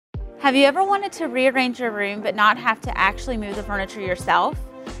Have you ever wanted to rearrange your room but not have to actually move the furniture yourself?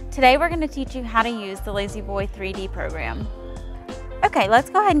 Today we're going to teach you how to use the La-Z-Boy 3D program. Okay, let's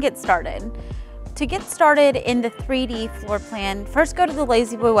go ahead and get started. To get started in the 3D floor plan, first go to the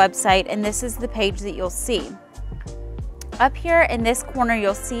La-Z-Boy website, and this is the page that you'll see. Up here in this corner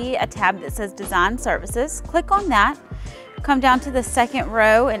you'll see a tab that says Design Services. Click on that, come down to the second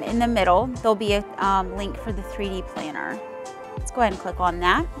row, and in the middle there'll be a link for the 3D planner. Let's go ahead and click on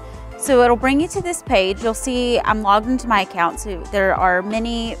that. So it'll bring you to this page. You'll see I'm logged into my account, so there are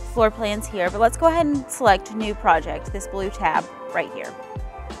many floor plans here, but let's go ahead and select New Project, this blue tab right here.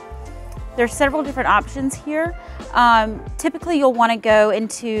 There's several different options here. Typically you'll want to go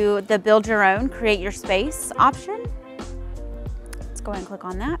into the Build Your Own, Create Your Space option. Let's go ahead and click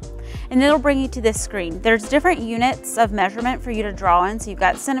on that. And it'll bring you to this screen. There's different units of measurement for you to draw in. So you've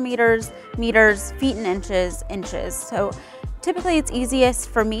got centimeters, meters, feet and inches, inches. So typically it's easiest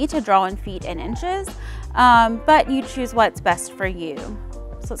for me to draw in feet and inches, but you choose what's best for you.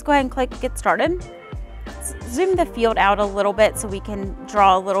 So let's go ahead and click Get Started. Let's zoom the field out a little bit so we can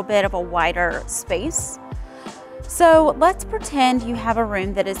draw a little bit of a wider space. So let's pretend you have a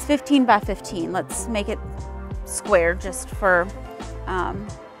room that is 15 by 15. Let's make it square just for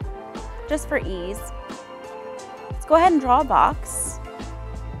ease. Let's go ahead and draw a box.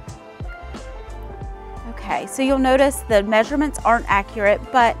 Okay, so you'll notice the measurements aren't accurate,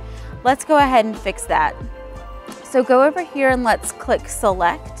 but let's go ahead and fix that. So go over here and let's click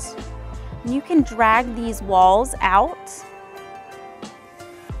Select. You can drag these walls out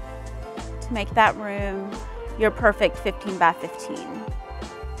to make that room your perfect 15 by 15.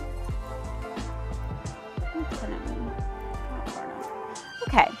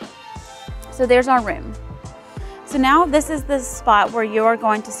 Okay, so there's our room. So now this is the spot where you're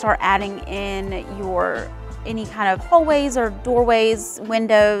going to start adding in any kind of hallways or doorways,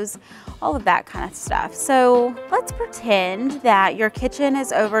 windows, all of that kind of stuff. So let's pretend that your kitchen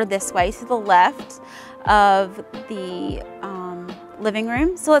is over this way to the left of the living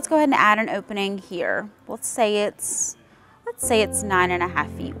room. So let's go ahead and add an opening here. Let's say it's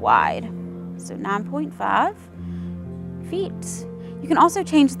 9.5 feet wide. So 9.5 feet. You can also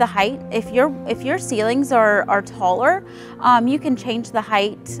change the height. If your ceilings are taller, you can change the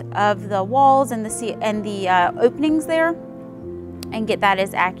height of the walls and the openings there and get that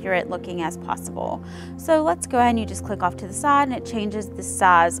as accurate looking as possible. So let's go ahead and you just click off to the side and it changes the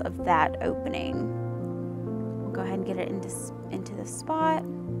size of that opening. We'll go ahead and get it into the spot.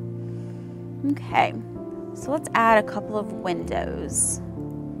 Okay, so let's add a couple of windows.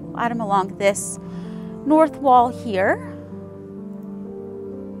 We'll add them along this north wall here.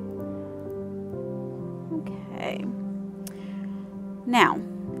 Okay. Now,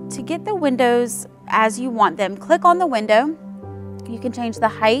 to get the windows as you want them, click on the window. You can change the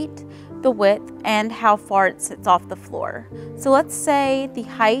height, the width, and how far it sits off the floor. So let's say the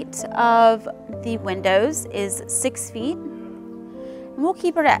height of the windows is 6 feet. And we'll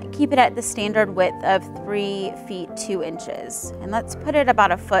keep it at the standard width of 3 feet 2 inches. And let's put it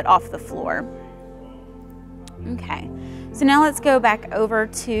about a foot off the floor. Okay, so now let's go back over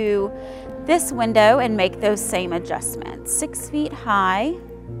to this window and make those same adjustments. 6 feet high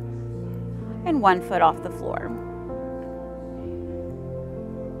and 1 foot off the floor.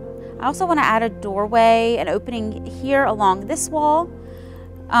 I also want to add a doorway, an opening here along this wall,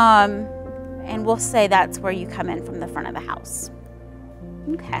 and we'll say that's where you come in from the front of the house.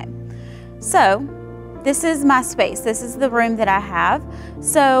 Okay, so this is my space. This is the room that I have.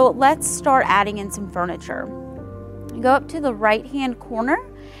 So let's start adding in some furniture. Go up to the right-hand corner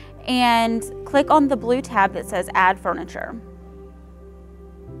and click on the blue tab that says Add Furniture.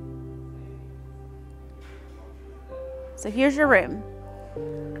 So here's your room.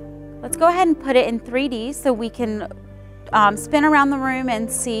 Let's go ahead and put it in 3D so we can spin around the room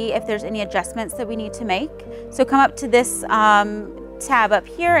and see if there's any adjustments that we need to make. So come up to this tab up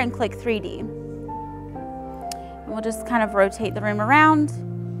here and click 3D. And we'll just kind of rotate the room around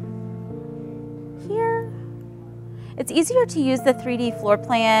here. It's easier to use the 3D floor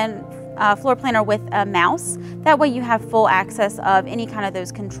planner with a mouse. That way you have full access of any kind of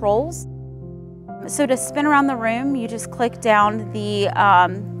those controls. So to spin around the room, you just click down the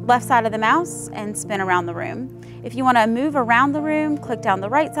left side of the mouse and spin around the room. If you want to move around the room, click down the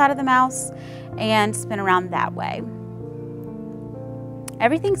right side of the mouse and spin around that way.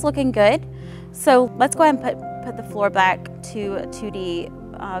 Everything's looking good. So let's go ahead and put the floor back to a 2D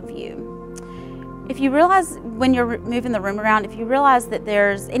view. If you realize when you're moving the room around, if you realize that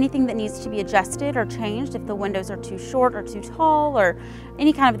there's anything that needs to be adjusted or changed, if the windows are too short or too tall or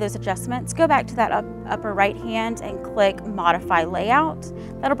any kind of those adjustments, go back to that upper right hand and click Modify Layout.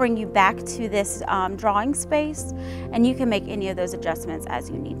 That'll bring you back to this drawing space, and you can make any of those adjustments as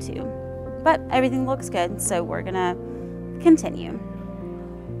you need to. But everything looks good, so we're gonna continue.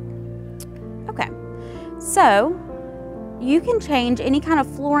 Okay, so you can change any kind of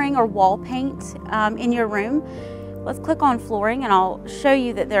flooring or wall paint in your room. Let's click on flooring and I'll show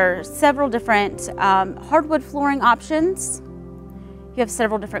you that there are several different hardwood flooring options. You have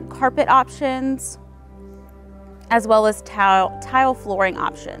several different carpet options, as well as tile flooring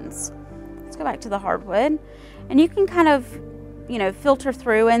options. Let's go back to the hardwood, and you can kind of, you know, filter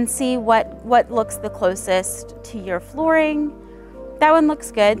through and see what looks the closest to your flooring. That one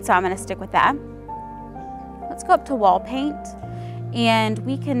looks good, so I'm gonna stick with that. Let's go up to wall paint, and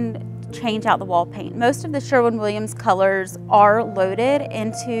we can change out the wall paint. Most of the Sherwin-Williams colors are loaded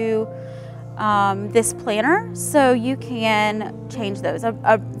into this planner, so you can change those.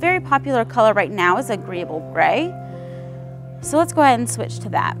 A very popular color right now is agreeable gray. So let's go ahead and switch to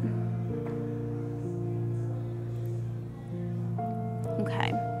that.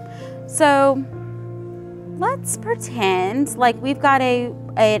 Okay, so let's pretend like we've got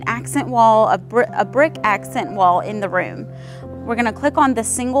an accent wall, a brick accent wall in the room. We're gonna click on the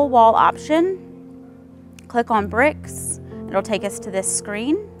single wall option, click on bricks, it'll take us to this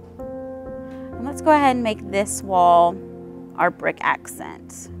screen. And let's go ahead and make this wall our brick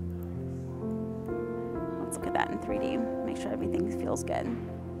accent. Let's look at that in 3D, make sure everything feels good.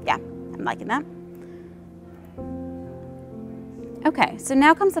 Yeah, I'm liking that. Okay, so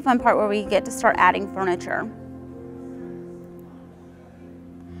now comes the fun part where we get to start adding furniture.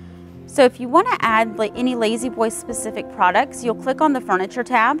 So if you want to add any La-Z-Boy specific products, you'll click on the furniture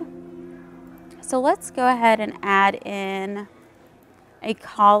tab. So let's go ahead and add in a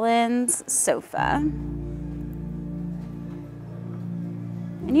Collins sofa.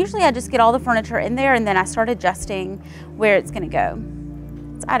 And usually I just get all the furniture in there and then I start adjusting where it's going to go.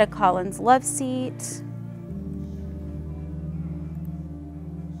 Let's add a Collins love seat.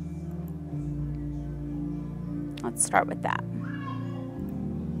 Let's start with that.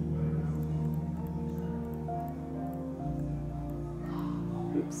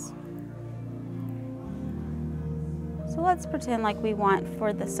 Oops. So let's pretend like we want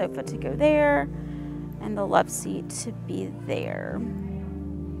for the sofa to go there and the love seat to be there.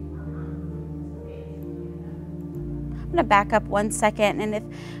 I'm gonna back up 1 second, and if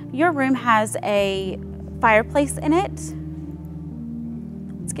your room has a fireplace in it,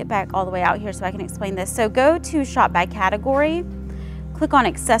 let's get back all the way out here so I can explain this. So go to Shop by Category, click on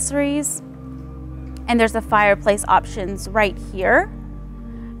Accessories, and there's a fireplace options right here.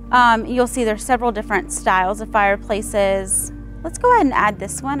 You'll see there's several different styles of fireplaces. Let's go ahead and add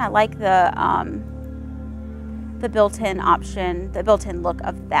this one. I like the built-in option, the built-in look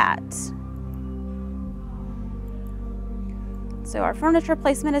of that. So our furniture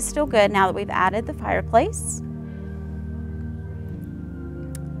placement is still good now that we've added the fireplace.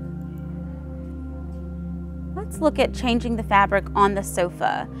 Let's look at changing the fabric on the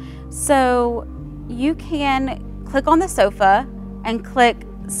sofa. So you can click on the sofa and click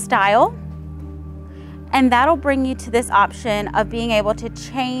Style, and that'll bring you to this option of being able to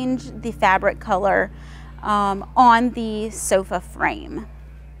change the fabric color on the sofa frame.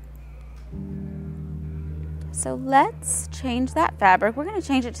 So let's change that fabric. We're going to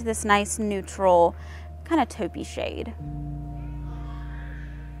change it to this nice neutral kind of taupey shade.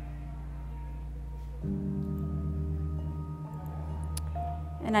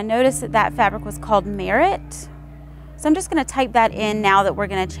 And I noticed that that fabric was called Merit. So I'm just going to type that in now that we're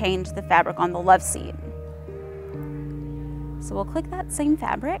going to change the fabric on the love seat. So we'll click that same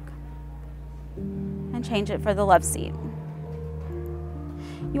fabric and change it for the love seat.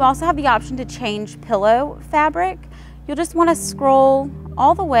 You also have the option to change pillow fabric. You'll just want to scroll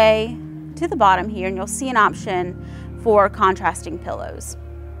all the way to the bottom here and you'll see an option for contrasting pillows.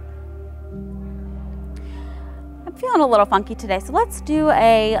 I'm feeling a little funky today, so let's do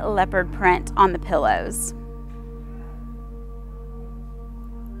a leopard print on the pillows.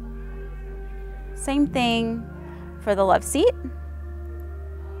 Same thing for the love seat.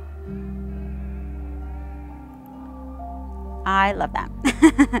 I love that.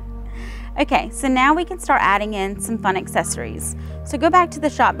 Okay, so now we can start adding in some fun accessories. So go back to the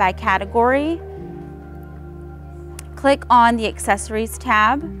Shop by Category, click on the Accessories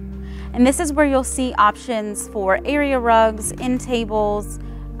tab, and this is where you'll see options for area rugs, end tables.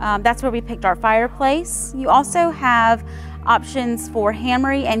 That's where we picked our fireplace. You also have options for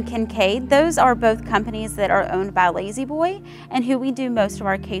Hammery and Kincaid. Those are both companies that are owned by La-Z-Boy and who we do most of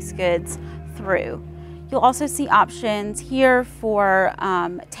our case goods through. You'll also see options here for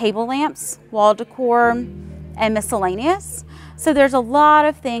table lamps, wall decor, and miscellaneous. So there's a lot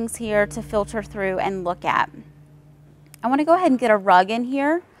of things here to filter through and look at. I want to go ahead and get a rug in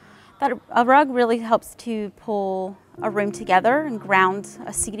here. A rug really helps to pull a room together and ground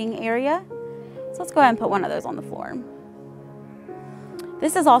a seating area. So let's go ahead and put one of those on the floor.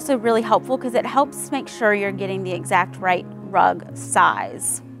 This is also really helpful because it helps make sure you're getting the exact right rug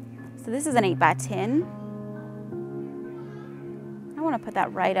size. So this is an 8 by 10. I want to put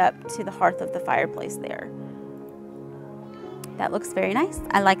that right up to the hearth of the fireplace there. That looks very nice.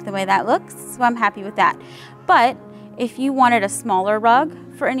 I like the way that looks, so I'm happy with that. But if you wanted a smaller rug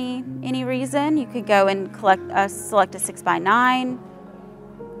for any reason, you could go and select a 6 by 9.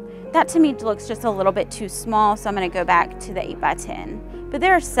 That to me looks just a little bit too small, so I'm going to go back to the 8 by 10. But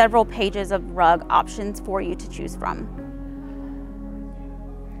there are several pages of rug options for you to choose from.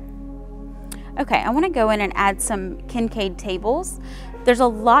 Okay, I want to go in and add some Kincaid tables. There's a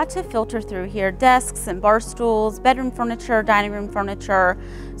lot to filter through here: desks and bar stools, bedroom furniture, dining room furniture.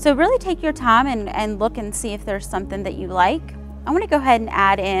 So really take your time and look and see if there's something that you like. I want to go ahead and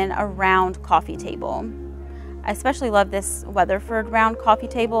add in a round coffee table. I especially love this Weatherford round coffee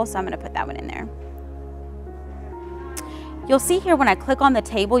table, so I'm going to put that one in there. You'll see here when I click on the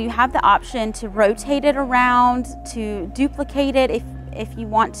table, you have the option to rotate it around, to duplicate it if you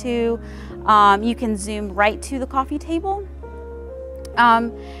want to. You can zoom right to the coffee table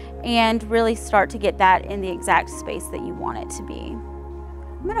and really start to get that in the exact space that you want it to be.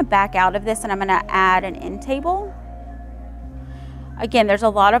 I'm going to back out of this and I'm going to add an end table. Again, there's a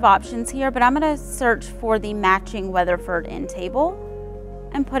lot of options here, but I'm going to search for the matching Weatherford end table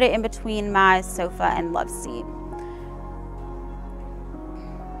and put it in between my sofa and love seat.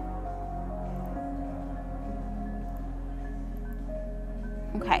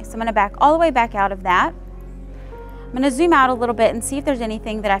 Okay, so I'm going to back all the way back out of that. I'm going to zoom out a little bit and see if there's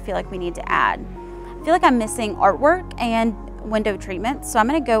anything that I feel like we need to add. I feel like I'm missing artwork and window treatments, so I'm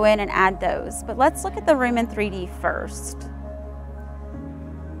going to go in and add those. But let's look at the room in 3D first.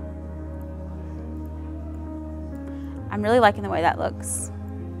 I'm really liking the way that looks.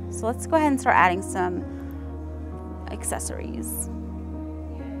 So let's go ahead and start adding some accessories.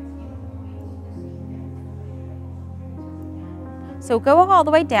 So go all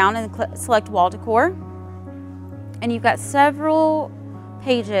the way down and select wall decor. And you've got several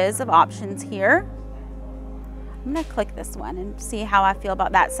pages of options here. I'm going to click this one and see how I feel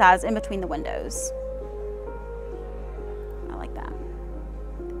about that size in between the windows. I like that.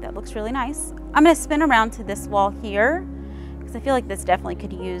 I think that looks really nice. I'm going to spin around to this wall here because I feel like this definitely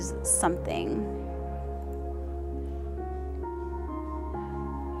could use something.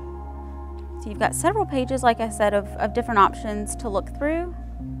 So you've got several pages, like I said, of different options to look through.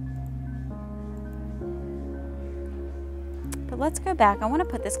 But let's go back. I want to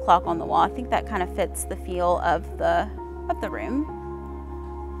put this clock on the wall. I think that kind of fits the feel of the room.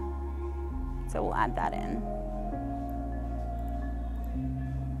 So we'll add that in.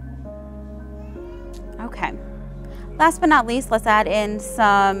 Okay. Last but not least, let's add in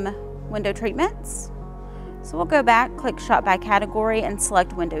some window treatments. So we'll go back, click shop by category, and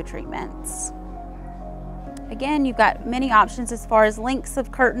select window treatments. Again, you've got many options as far as lengths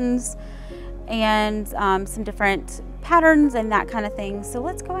of curtains and some different patterns and that kind of thing. So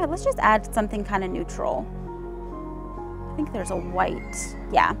let's go ahead, let's just add something kind of neutral. I think there's a white.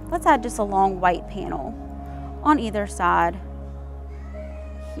 Yeah, let's add just a long white panel on either side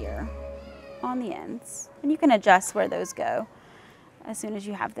here on the ends. And you can adjust where those go as soon as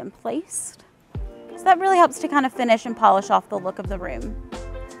you have them placed. So that really helps to kind of finish and polish off the look of the room.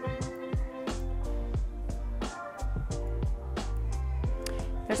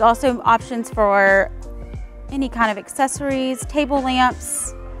 There's also options for any kind of accessories, table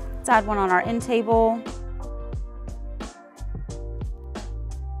lamps. Let's add one on our end table.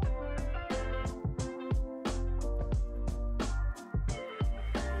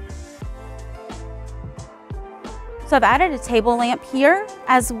 So I've added a table lamp here,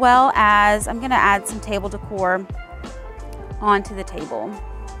 as well as I'm gonna add some table decor onto the table.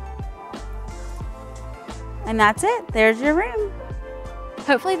 And that's it, there's your room.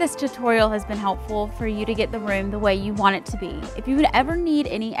 Hopefully this tutorial has been helpful for you to get the room the way you want it to be. If you would ever need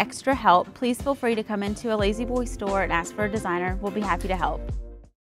any extra help, please feel free to come into a La-Z-Boy store and ask for a designer. We'll be happy to help.